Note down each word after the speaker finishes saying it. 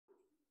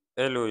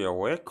Hello, you're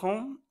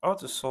welcome. How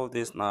to solve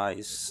this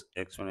nice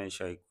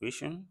exponential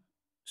equation?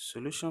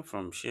 Solution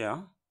from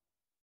here.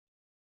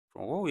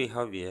 From what we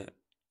have here,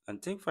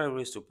 and take 5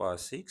 raised to power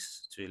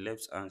 6 to the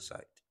left hand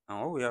side. And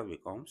what we have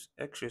becomes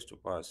x raised to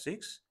power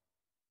 6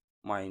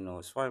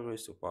 minus 5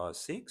 raised to power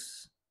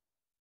 6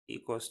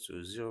 equals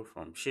to 0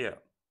 from here.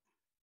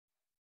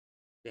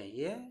 Then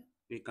here,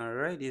 we can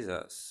write this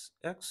as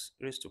x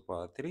raised to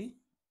power 3,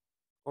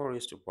 4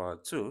 raised to power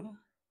 2,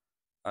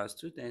 as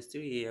 2 times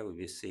 3 here will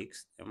be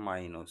 6, and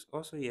minus.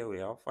 Also here we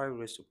have 5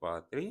 raised to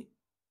power 3,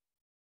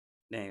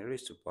 then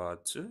raised to power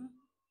 2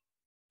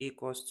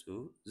 equals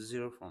to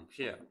 0 from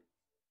here.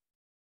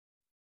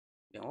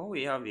 Then what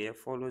we have here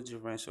follows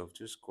difference of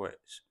two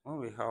squares. When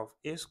we have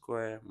a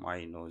square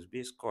minus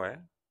b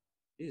square,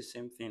 this is the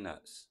same thing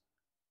as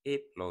a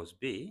plus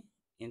b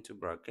into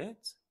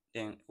bracket,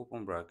 then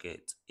open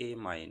bracket a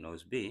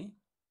minus b.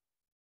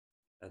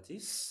 That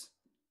is,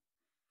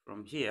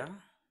 from here,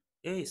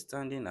 a is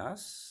standing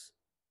as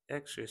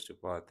x raised to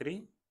power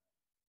 3,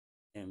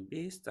 and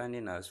b is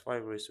standing as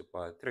 5 raised to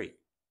power 3.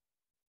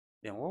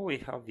 Then what we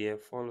have here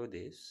follow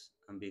this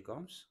and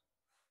becomes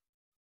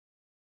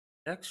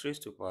x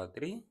raised to power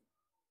 3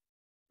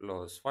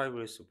 plus 5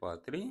 raised to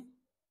power 3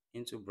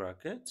 into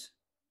bracket,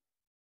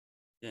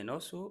 then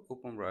also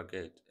open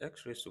bracket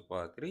x raised to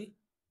power 3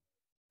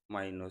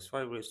 minus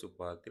 5 raised to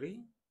power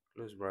 3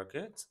 close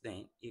bracket,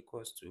 then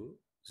equals to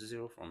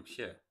 0 from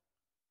here.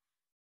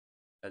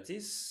 That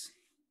is,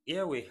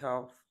 here we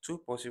have two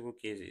possible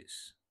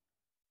cases: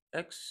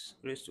 x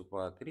raised to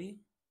power 3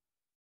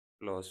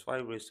 plus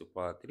 5 raised to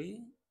power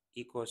 3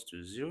 equals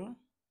to 0,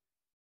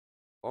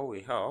 or we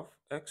have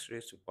x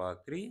raised to power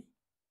 3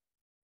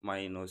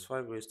 minus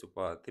 5 raised to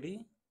power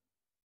 3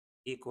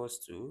 equals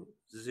to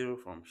 0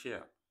 from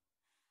here.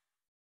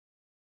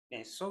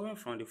 Then solving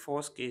from the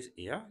first case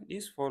here,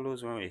 this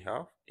follows when we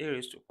have a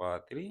raised to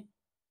power 3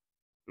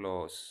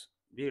 plus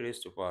b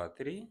raised to power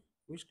 3,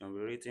 which can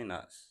be written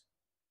as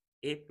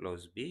a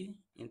plus b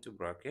into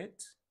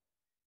bracket,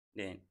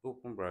 then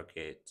open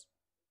bracket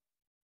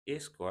a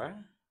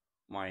square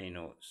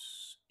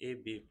minus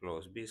ab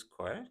plus b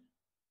squared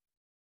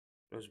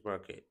close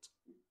bracket.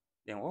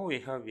 Then what we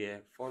have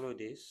here follow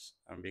this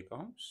and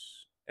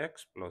becomes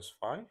x plus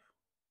 5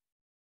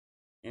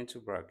 into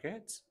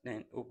bracket,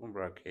 then open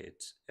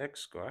bracket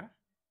x squared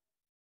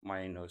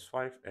minus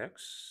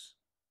 5x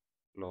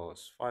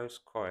plus 5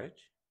 squared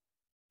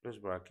close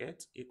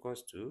bracket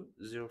equals to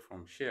 0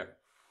 from here.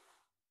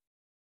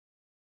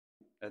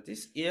 That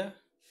is, here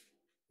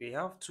we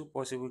have two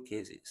possible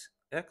cases: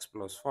 x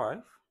plus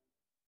 5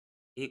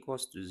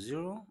 equals to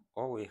 0,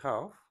 or we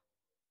have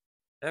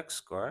x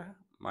squared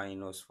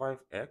minus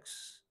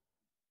 5x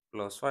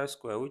plus 5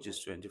 squared, which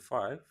is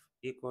 25,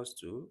 equals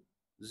to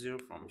 0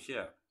 from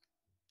here.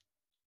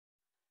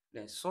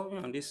 Then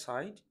solving on this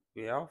side,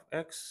 we have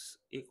x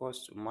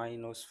equals to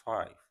minus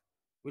 5,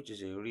 which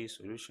is a real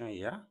solution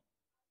here.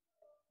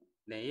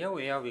 Then here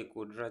we have a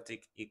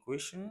quadratic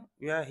equation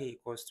where a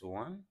equals to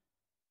 1,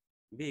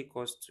 b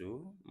equals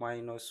to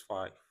minus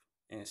 5,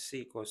 and c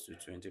equals to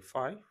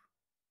 25.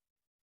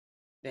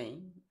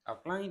 Then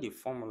applying the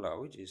formula,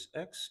 which is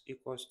x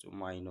equals to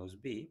minus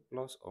b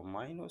plus or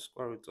minus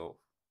square root of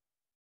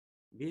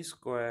b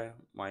squared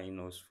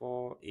minus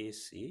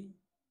 4ac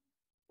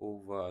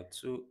over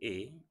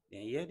 2a,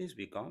 then here this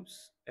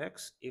becomes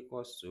x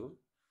equals to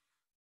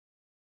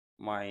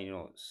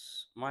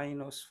minus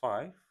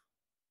 5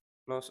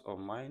 plus or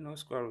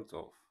minus square root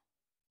of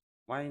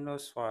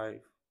minus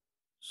 5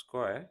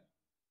 square,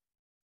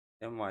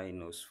 then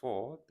minus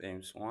 4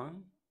 times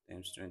 1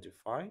 times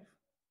 25,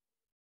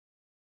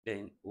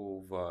 then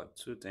over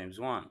 2 times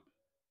 1.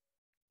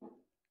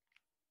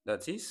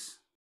 That is,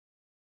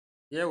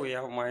 here we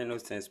have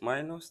minus times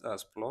minus,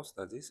 that's plus,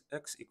 that is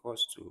x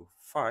equals to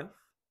 5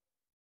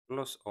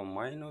 plus or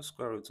minus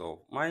square root of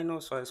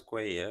minus 5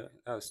 square here,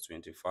 that's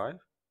 25.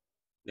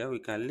 Then we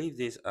can leave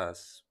this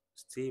as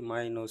still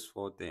minus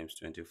 4 times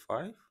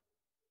 25,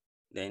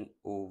 then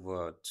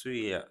over 2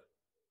 here.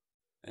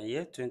 And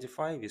here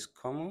 25 is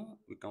common,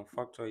 we can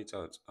factor it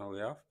out, and we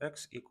have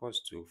x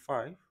equals to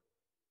 5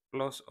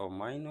 plus or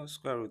minus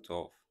square root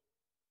of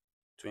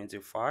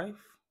 25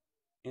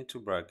 into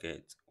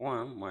bracket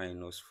 1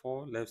 minus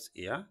 4 left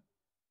here,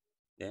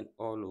 then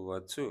all over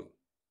 2.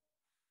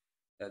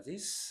 That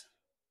is,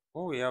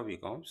 what we have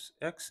becomes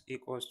x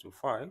equals to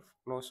 5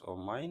 plus or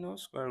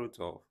minus square root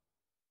of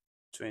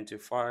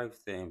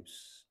 25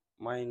 times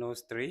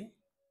minus 3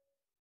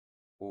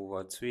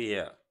 over 2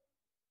 here.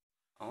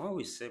 And when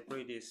we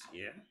separate this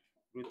here,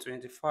 root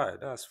 25,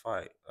 that's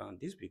 5, and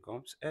this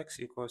becomes x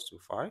equals to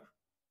 5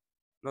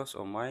 plus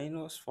or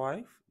minus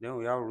 5, then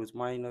we have root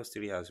minus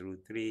 3 as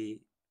root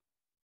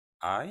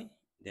 3i,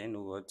 then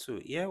over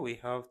 2. Here we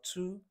have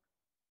two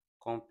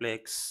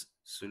complex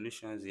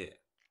solutions here.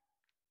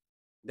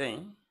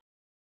 Then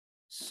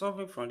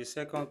solving from the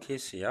second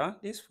case here,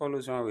 this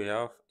follows when we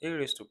have a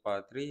raised to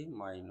power 3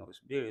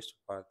 minus b raised to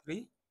power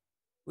 3,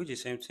 which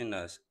is same thing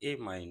as a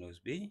minus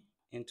b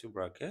into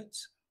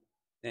brackets,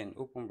 then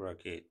open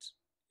bracket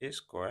a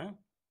square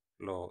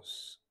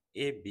plus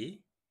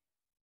ab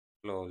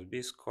plus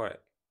b squared.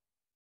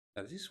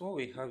 That is what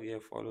we have here.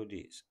 Follow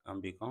this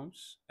and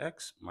becomes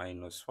x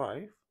minus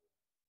 5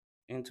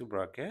 into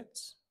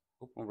brackets,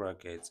 open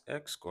brackets,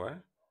 x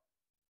squared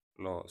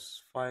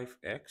plus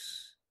 5x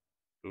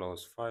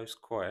plus 5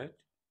 squared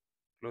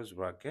close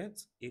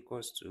bracket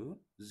equals to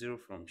 0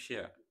 from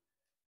here.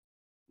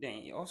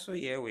 Then also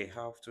here we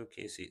have two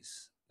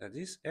cases. That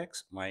is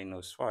x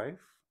minus 5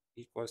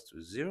 equals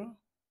to 0,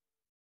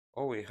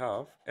 or we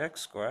have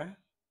x squared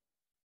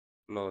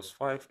plus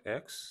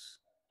 5x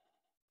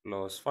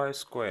plus 5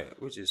 squared,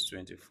 which is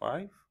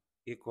 25,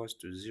 equals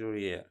to 0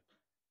 here.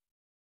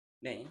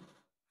 Then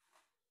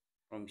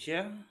from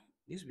here,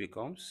 this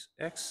becomes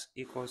x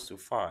equals to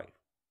 5,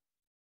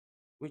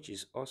 which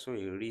is also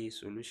a real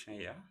solution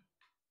here.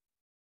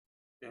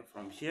 Then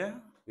from here,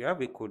 we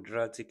have a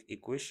quadratic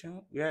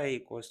equation where a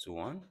equals to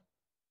 1,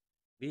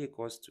 b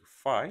equals to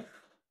 5,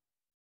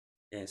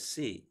 and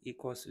c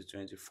equals to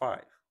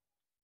 25.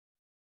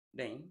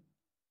 Then,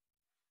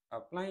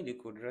 applying the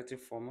quadratic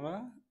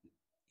formula,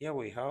 here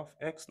we have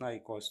x now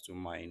equals to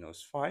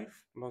minus 5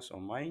 plus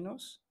or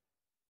minus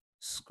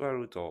square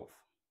root of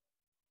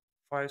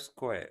 5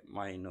 squared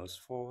minus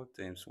 4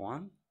 times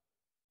 1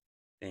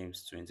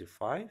 times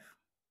 25,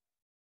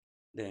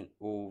 then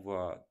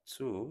over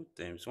 2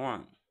 times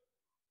 1,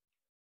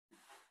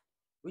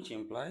 which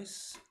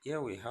implies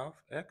here we have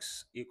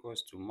x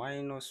equals to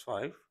minus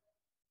 5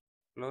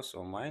 plus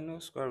or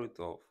minus square root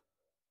of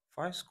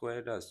 5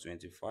 squared, as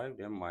 25,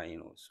 then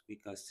minus. We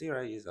can still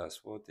write this as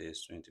 4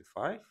 times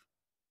 25,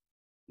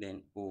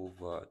 then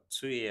over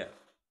 2 here.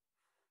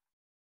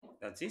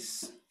 That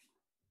is,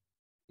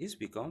 this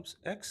becomes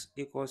x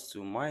equals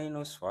to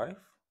minus 5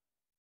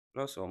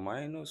 plus or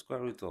minus square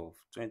root of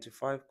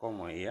 25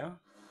 common here.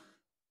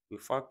 We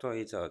factor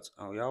it out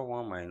and we have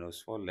 1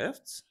 minus 4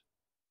 left,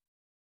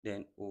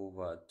 then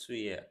over 2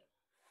 here.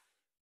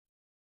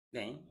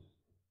 Then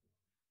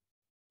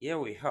here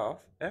we have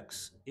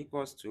x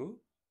equals to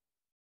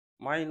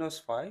minus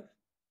 5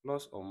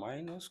 plus or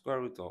minus square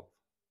root of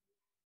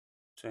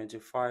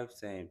 25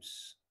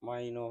 times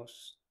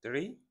minus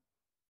 3,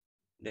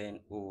 then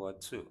over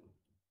 2.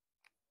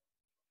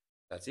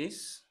 That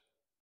is,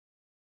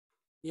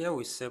 here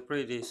we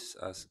separate this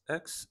as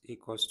x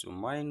equals to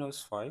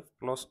minus 5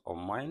 plus or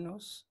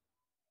minus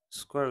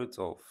square root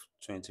of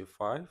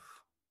 25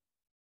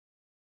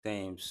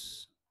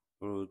 times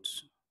root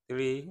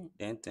 3,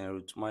 then 10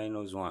 root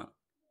minus 1,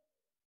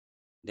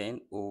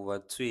 then over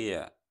 2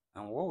 here.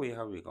 And what we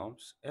have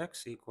becomes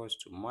x equals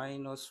to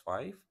minus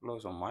 5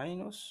 plus or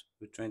minus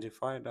root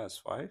 25, that's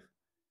 5.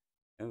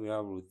 Then we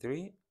have root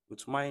 3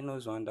 root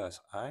minus 1,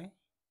 that's I,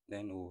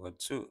 then over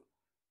 2.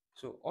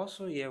 So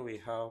also here we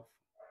have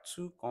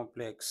two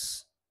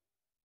complex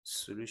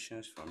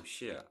solutions from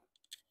here.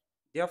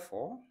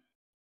 Therefore,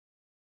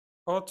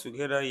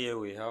 altogether here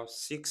we have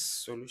 6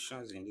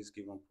 solutions in this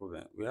given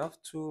problem. We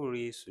have 2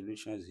 real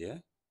solutions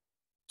here,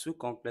 2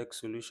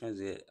 complex solutions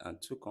here,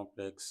 and 2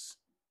 complex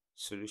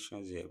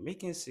solutions here,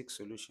 making 6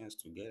 solutions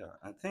together.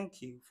 And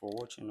thank you for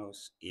watching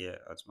us here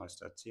at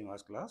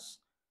MasterTMathsclass.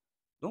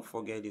 Don't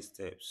forget these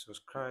steps.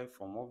 Subscribe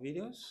for more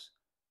videos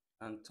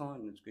and turn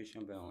the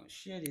notification bell on.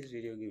 Share this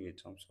video, give it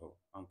a thumbs up,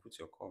 and put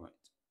your comment.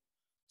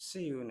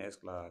 See you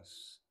next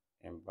class,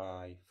 and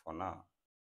bye for now.